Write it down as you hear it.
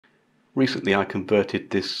Recently I converted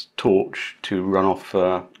this torch to run off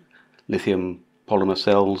lithium polymer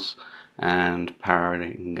cells and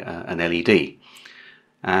powering an LED,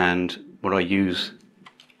 and what I use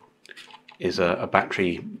is a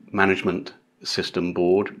battery management system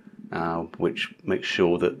board which makes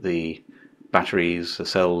sure that the batteries, the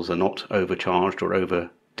cells, are not overcharged or over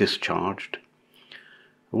discharged.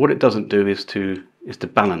 What it doesn't do is to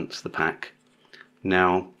balance the pack.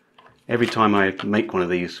 Now, every time I make one of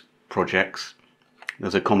these projects,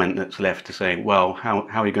 there's a comment that's left to say, well, how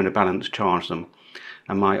are you going to balance charge them?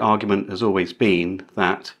 And my argument has always been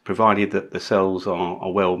that provided that the cells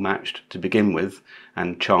are well matched to begin with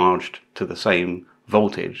and charged to the same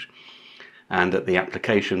voltage, and that the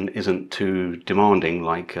application isn't too demanding,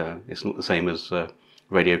 like it's not the same as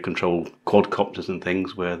radio controlled quadcopters and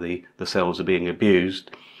things where the cells are being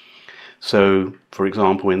abused. So for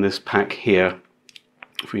example, in this pack here,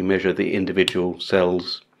 if we measure the individual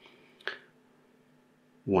cells,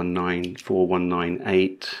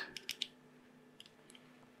 194198,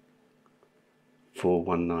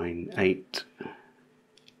 4198,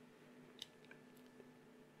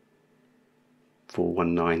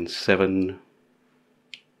 4197,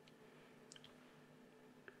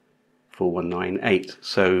 4198.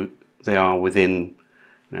 So they are within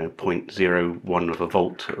 0.01 of a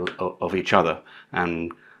volt of each other,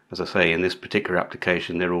 and as I say, in this particular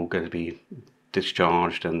application they're all going to be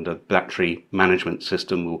discharged, and the battery management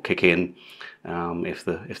system will kick in if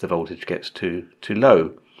the voltage gets too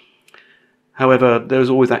low. However, there's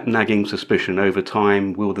always that nagging suspicion over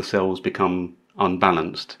time, will the cells become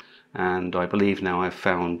unbalanced? And I believe now I've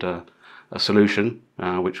found a solution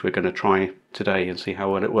which we're going to try today and see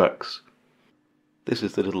how well it works. This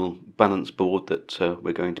is the little balance board that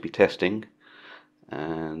we're going to be testing,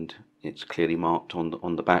 and it's clearly marked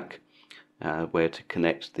on the back where to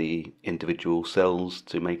connect the individual cells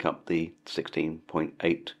to make up the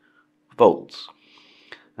 16.8 volts.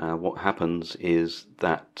 What happens is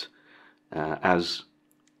that as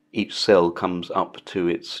each cell comes up to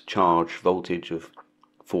its charge voltage of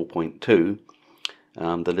 4.2,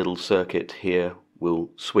 the little circuit here will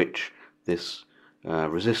switch this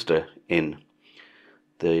resistor in.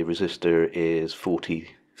 The resistor is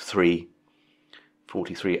 43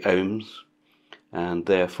 ohms, and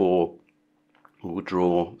therefore will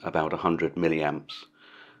draw about 100 milliamps.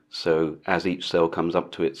 So as each cell comes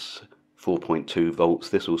up to its 4.2 volts,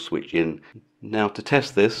 this will switch in. Now, to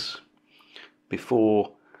test this,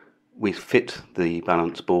 before we fit the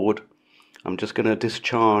balance board, I'm just going to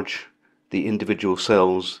discharge the individual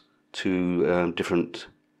cells to different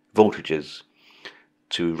voltages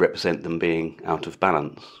to represent them being out of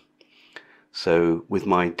balance. So with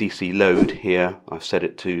my DC load here, I've set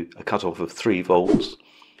it to a cutoff of 3 volts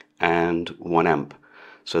and 1 amp.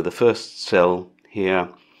 So the first cell here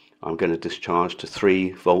I'm going to discharge to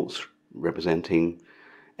 3 volts, representing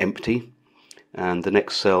empty, and the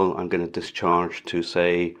next cell I'm going to discharge to,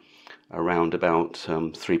 say, around about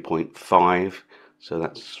 3.5, so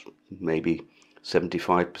that's maybe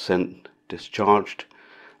 75% discharged,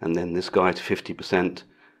 and then this guy to 50%,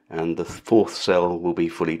 and the fourth cell will be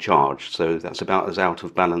fully charged. So that's about as out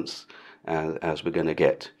of balance as we're going to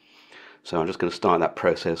get. So I'm just going to start that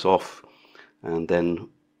process off, and then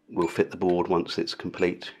we'll fit the board once it's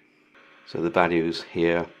complete. So the values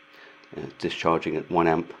here, discharging at 1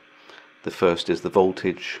 amp. The first is the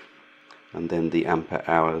voltage, and then the ampere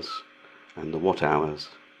hours and the watt hours.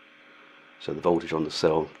 So the voltage on the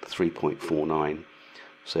cell, 3.49.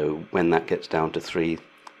 So when that gets down to 3,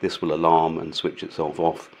 this will alarm and switch itself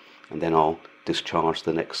off, and then I'll discharge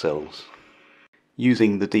the next cells.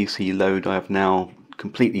 Using the DC load, I have now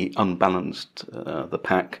completely unbalanced the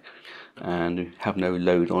pack and have no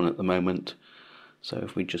load on at the moment. So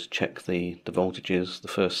if we just check the voltages, the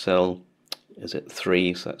first cell is at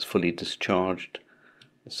 3, so that's fully discharged.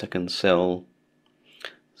 The second cell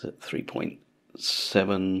is at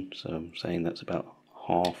 3.7, so I'm saying that's about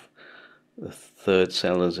half. The third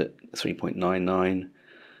cell is at 3.99,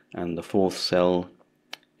 and the fourth cell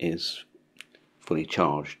is fully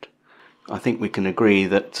charged. I think we can agree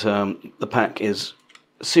that the pack is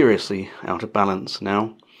seriously out of balance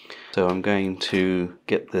now. So I'm going to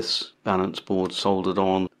get this balance board soldered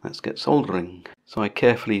on. Let's get soldering. So I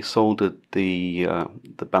carefully soldered the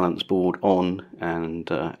balance board on, and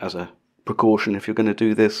as a precaution, if you're going to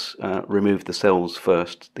do this, remove the cells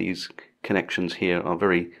first. These connections here are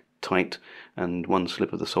very tight, and one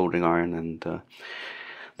slip of the soldering iron and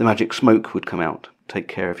the magic smoke would come out. Take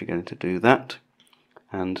care if you're going to do that.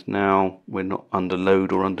 And now we're not under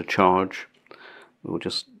load or under charge. We'll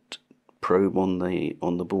just probe on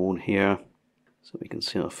the board here, so we can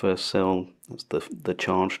see our first cell. That's the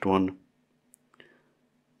charged one.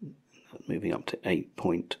 moving up to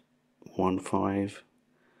 8.15,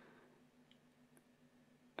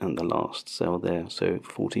 and the last cell there, so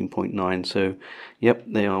 14.9. So yep,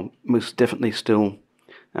 they are most definitely still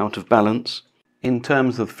out of balance. In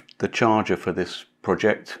terms of the charger for this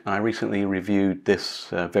project, I recently reviewed this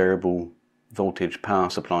variable voltage power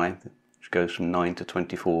supply, which goes from 9 to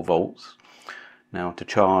 24 volts. Now, to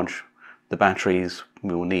charge the batteries,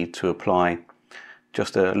 we will need to apply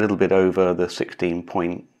just a little bit over the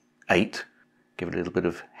 16.8, give it a little bit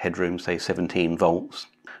of headroom, say 17 volts.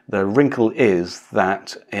 The wrinkle is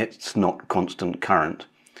that it's not constant current,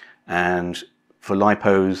 and for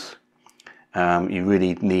LiPos you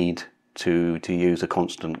really need to use a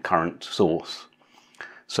constant current source.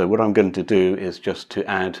 So what I'm going to do is just to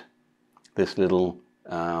add this little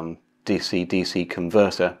DC-DC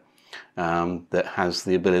converter that has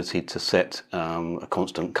the ability to set a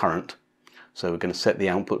constant current. So we're going to set the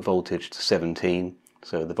output voltage to 17,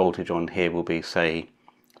 so the voltage on here will be, say,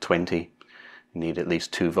 20. You need at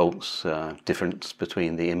least 2 volts difference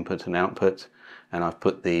between the input and output, and I've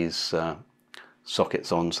put these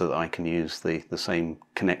sockets on so that I can use the same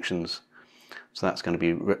connections. So that's going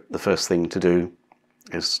to be the first thing to do,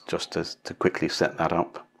 is just to quickly set that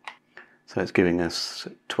up. So it's giving us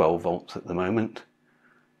 12 volts at the moment.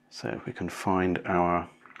 So if we can find our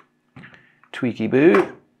tweaky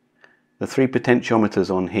boo. The 3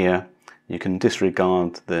 potentiometers on here, you can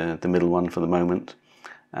disregard the middle one for the moment,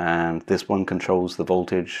 and this one controls the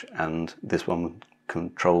voltage and this one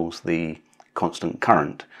controls the constant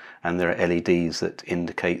current, and there are LEDs that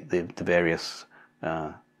indicate the various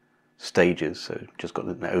stages. So just got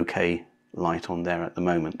the OK light on there at the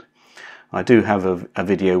moment. I do have a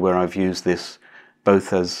video where I've used this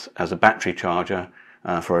both as a battery charger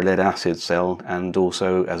for a lead acid cell and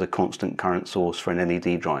also as a constant current source for an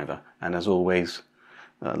LED driver, and as always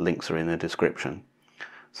links are in the description.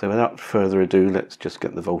 So without further ado, let's just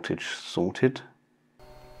get the voltage sorted.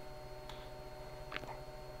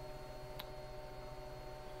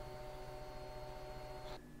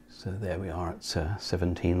 So there we are at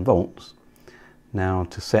 17 volts. Now,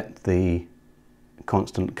 to set the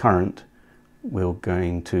constant current, we're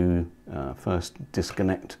going to first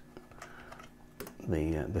disconnect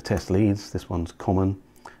the test leads. This one's common,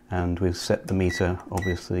 and we've set the meter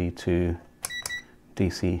obviously to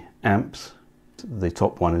DC amps. The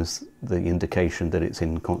top one is the indication that it's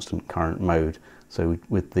in constant current mode. So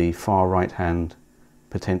with the far right hand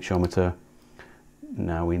potentiometer,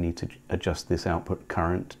 now we need to adjust this output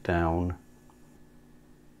current down.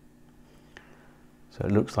 So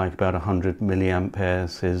it looks like about 100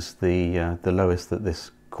 milliamperes is the lowest that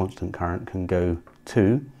this constant current can go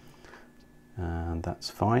to, and that's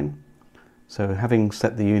fine. So having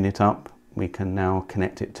set the unit up, we can now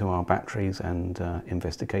connect it to our batteries and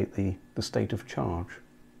investigate the state of charge.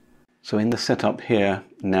 So in the setup here,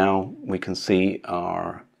 now we can see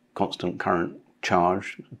our constant current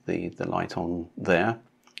charge, the light on there,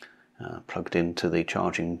 plugged into the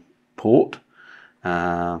charging port.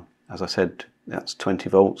 As I said, that's 20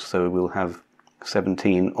 volts, so we'll have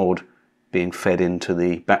 17 odd being fed into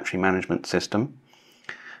the battery management system.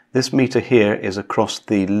 This meter here is across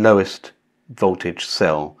the lowest voltage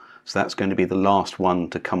cell, so that's going to be the last one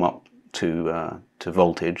to come up to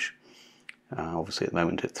voltage. Obviously at the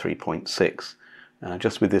moment at 3.6.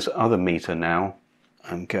 Just with this other meter now,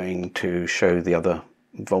 I'm going to show the other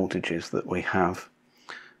voltages that we have.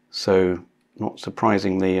 So not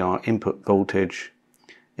surprisingly, our input voltage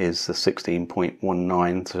is the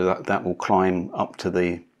 16.19, so that will climb up to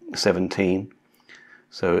the 17.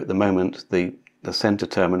 So at the moment the center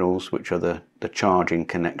terminals, which are the charging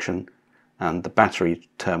connection, and the battery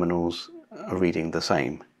terminals are reading the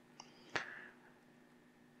same.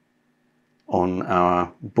 On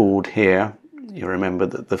our board here, you remember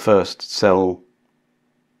that the first cell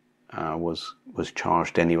was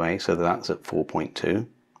charged anyway, so that's at 4.2.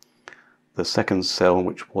 The second cell,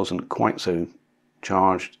 which wasn't quite so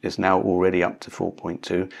charged, is now already up to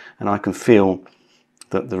 4.2, and I can feel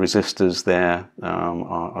that the resistors there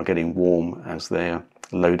are getting warm as they're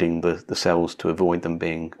loading the cells to avoid them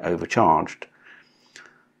being overcharged.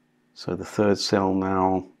 So the third cell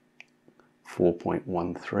now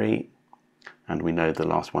 4.13, and we know the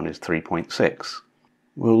last one is 3.6.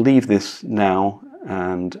 We'll leave this now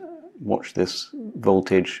and watch this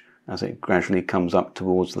voltage as it gradually comes up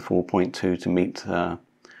towards the 4.2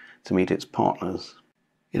 to meet its partners.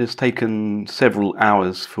 It has taken several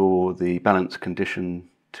hours for the balance condition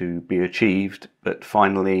to be achieved, but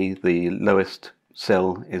finally the lowest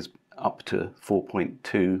cell is up to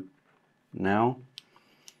 4.2 now,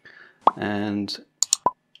 and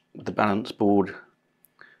the balance board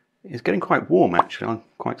It's getting quite warm actually. I'm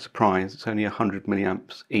quite surprised. It's only 100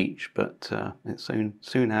 milliamps each, but it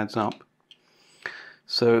soon adds up.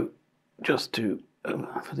 So just to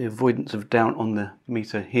for the avoidance of doubt on the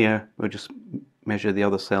meter here, we'll just measure the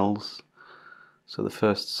other cells. So the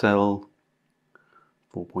first cell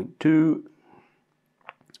 4.2,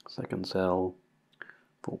 second cell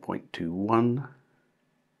 4.21,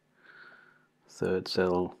 third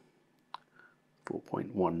cell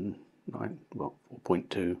 4.19, well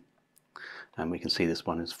 4.2, and we can see this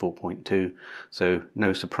one is 4.2. So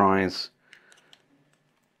no surprise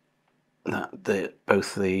that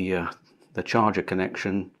both the charger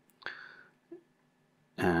connection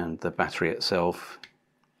and the battery itself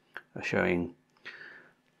are showing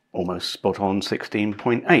almost spot on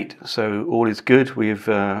 16.8. So all is good. We've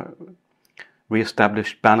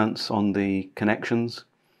re-established balance on the connections.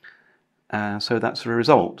 So that's the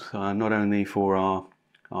result, not only for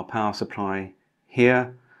our power supply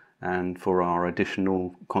here and for our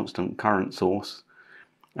additional constant current source,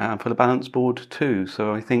 for the balance board too.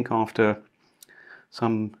 So I think after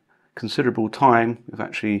some considerable time we've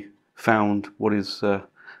actually found what is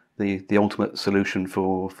the ultimate solution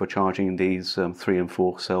for charging these 3 and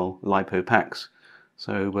 4 cell LiPo packs.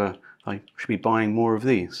 So I should be buying more of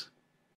these.